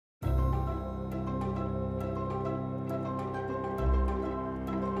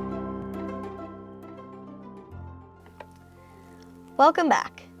Welcome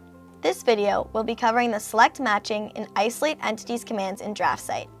back. This video will be covering the Select Matching and Isolate Entities commands in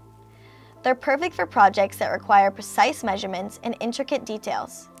DraftSight. They're perfect for projects that require precise measurements and intricate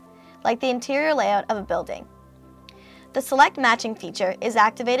details, like the interior layout of a building. The Select Matching feature is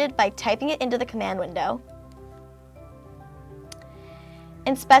activated by typing it into the command window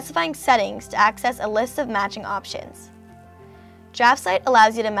and specifying settings to access a list of matching options. DraftSight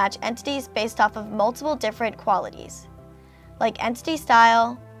allows you to match entities based off of multiple different qualities, like entity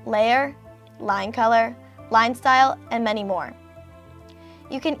style, layer, line color, line style, and many more.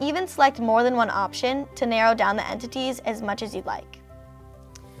 You can even select more than one option to narrow down the entities as much as you'd like.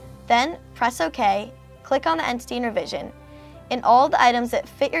 Then press OK, click on the entity in revision, and all the items that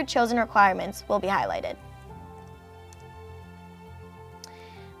fit your chosen requirements will be highlighted.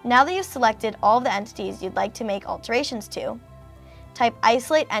 Now that you've selected all of the entities you'd like to make alterations to, type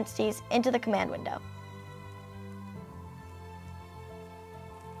Isolate Entities into the command window.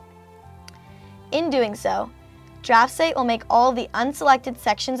 In doing so, DraftSight will make all of the unselected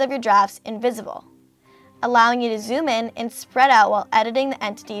sections of your drafts invisible, allowing you to zoom in and spread out while editing the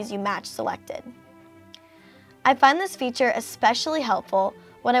entities you match selected. I find this feature especially helpful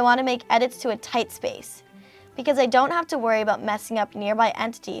when I want to make edits to a tight space, because I don't have to worry about messing up nearby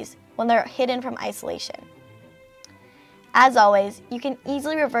entities when they're hidden from isolation. As always, you can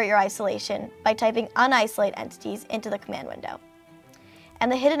easily revert your isolation by typing Unisolate Entities into the command window,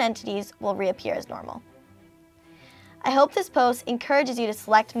 and the hidden entities will reappear as normal. I hope this post encourages you to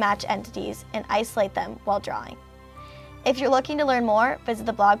select match entities and isolate them while drawing. If you're looking to learn more, visit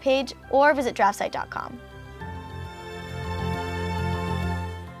the blog page or visit DraftSight.com.